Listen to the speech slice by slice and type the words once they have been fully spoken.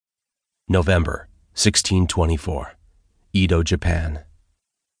November 1624, Edo, Japan.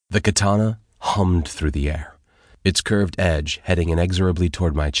 The katana hummed through the air, its curved edge heading inexorably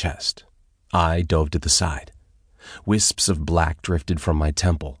toward my chest. I dove to the side. Wisps of black drifted from my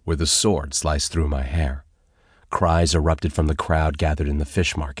temple where the sword sliced through my hair. Cries erupted from the crowd gathered in the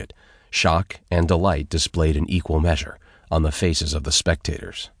fish market. Shock and delight displayed in equal measure on the faces of the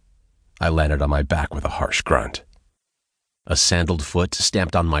spectators. I landed on my back with a harsh grunt. A sandaled foot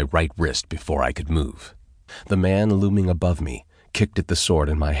stamped on my right wrist before I could move. The man looming above me kicked at the sword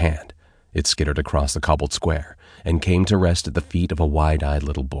in my hand. It skittered across the cobbled square and came to rest at the feet of a wide-eyed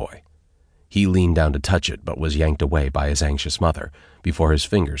little boy. He leaned down to touch it but was yanked away by his anxious mother before his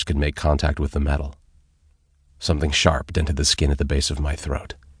fingers could make contact with the metal. Something sharp dented the skin at the base of my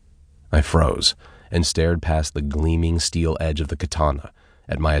throat. I froze and stared past the gleaming steel edge of the katana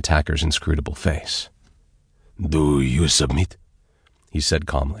at my attacker's inscrutable face. "Do you submit?" he said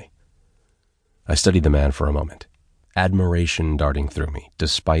calmly. I studied the man for a moment, admiration darting through me,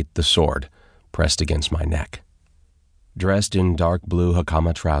 despite the sword pressed against my neck. Dressed in dark blue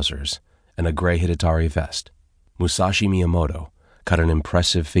hakama trousers and a gray Hidatari vest, Musashi Miyamoto cut an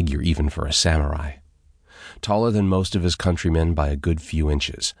impressive figure even for a samurai. Taller than most of his countrymen by a good few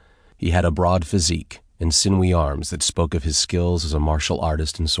inches, he had a broad physique and sinewy arms that spoke of his skills as a martial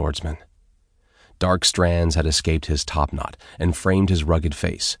artist and swordsman. Dark strands had escaped his topknot and framed his rugged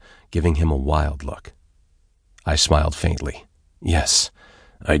face, giving him a wild look. I smiled faintly. "Yes,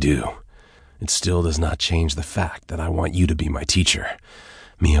 I do. It still does not change the fact that I want you to be my teacher,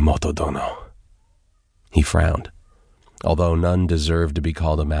 Miyamoto Dono." He frowned. Although none deserved to be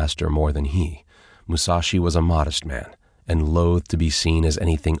called a master more than he, Musashi was a modest man and loath to be seen as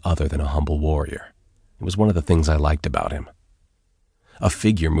anything other than a humble warrior. It was one of the things I liked about him. A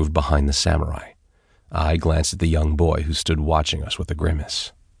figure moved behind the samurai. I glanced at the young boy who stood watching us with a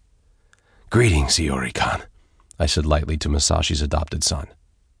grimace. "Greetings, Iori-kan," I said lightly to Musashi's adopted son.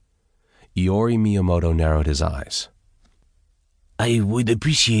 Iori Miyamoto narrowed his eyes. "I would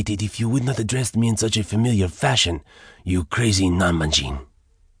appreciate it if you would not address me in such a familiar fashion, you crazy nanmanjin."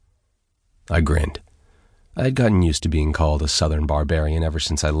 I grinned. I had gotten used to being called a southern barbarian ever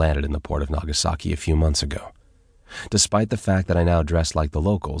since I landed in the port of Nagasaki a few months ago. Despite the fact that I now dressed like the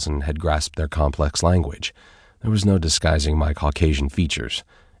locals and had grasped their complex language, there was no disguising my Caucasian features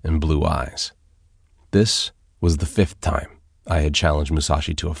and blue eyes. This was the 5th time I had challenged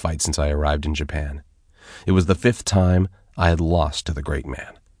Musashi to a fight since I arrived in Japan. It was the 5th time I had lost to the great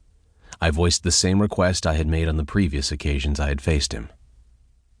man. I voiced the same request I had made on the previous occasions I had faced him.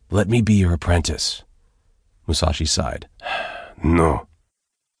 "Let me be your apprentice." Musashi sighed. "No."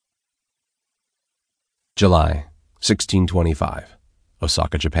 July 1625,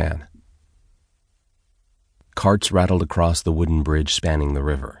 Osaka, Japan. Carts rattled across the wooden bridge spanning the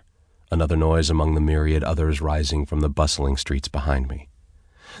river, another noise among the myriad others rising from the bustling streets behind me.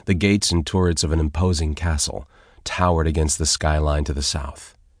 The gates and turrets of an imposing castle towered against the skyline to the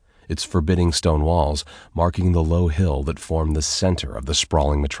south, its forbidding stone walls marking the low hill that formed the center of the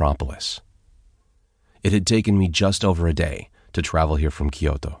sprawling metropolis. It had taken me just over a day to travel here from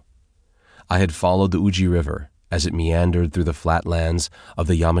Kyoto. I had followed the Uji River as it meandered through the flatlands of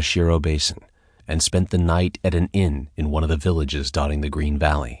the Yamashiro Basin and spent the night at an inn in one of the villages dotting the Green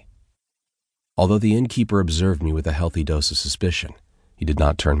Valley. Although the innkeeper observed me with a healthy dose of suspicion, he did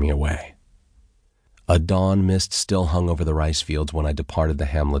not turn me away. A dawn mist still hung over the rice fields when I departed the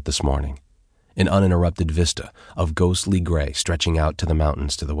hamlet this morning, an uninterrupted vista of ghostly gray stretching out to the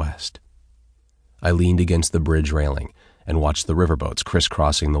mountains to the west. I leaned against the bridge railing and watched the riverboats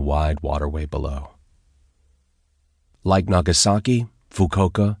crisscrossing the wide waterway below. Like Nagasaki,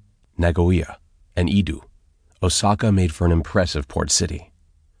 Fukuoka, Nagoya, and Edo, Osaka made for an impressive port city.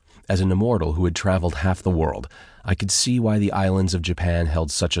 As an immortal who had traveled half the world, I could see why the islands of Japan held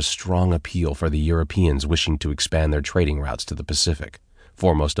such a strong appeal for the Europeans wishing to expand their trading routes to the Pacific,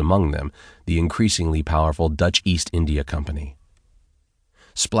 foremost among them the increasingly powerful Dutch East India Company.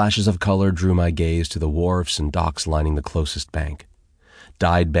 Splashes of color drew my gaze to the wharfs and docks lining the closest bank.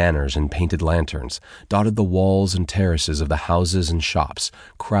 Dyed banners and painted lanterns dotted the walls and terraces of the houses and shops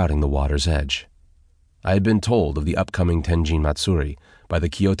crowding the water's edge. I had been told of the upcoming Tenjin Matsuri by the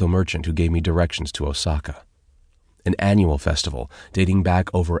Kyoto merchant who gave me directions to Osaka. An annual festival dating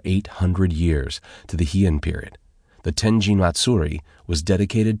back over 800 years to the Heian period, the Tenjin Matsuri was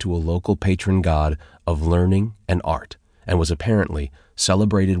dedicated to a local patron god of learning and art and was apparently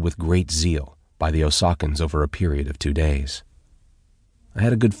celebrated with great zeal by the Osakans over a period of 2 days. I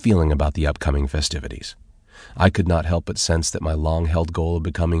had a good feeling about the upcoming festivities. I could not help but sense that my long-held goal of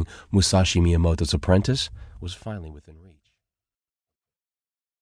becoming Musashi Miyamoto's apprentice was finally within reach.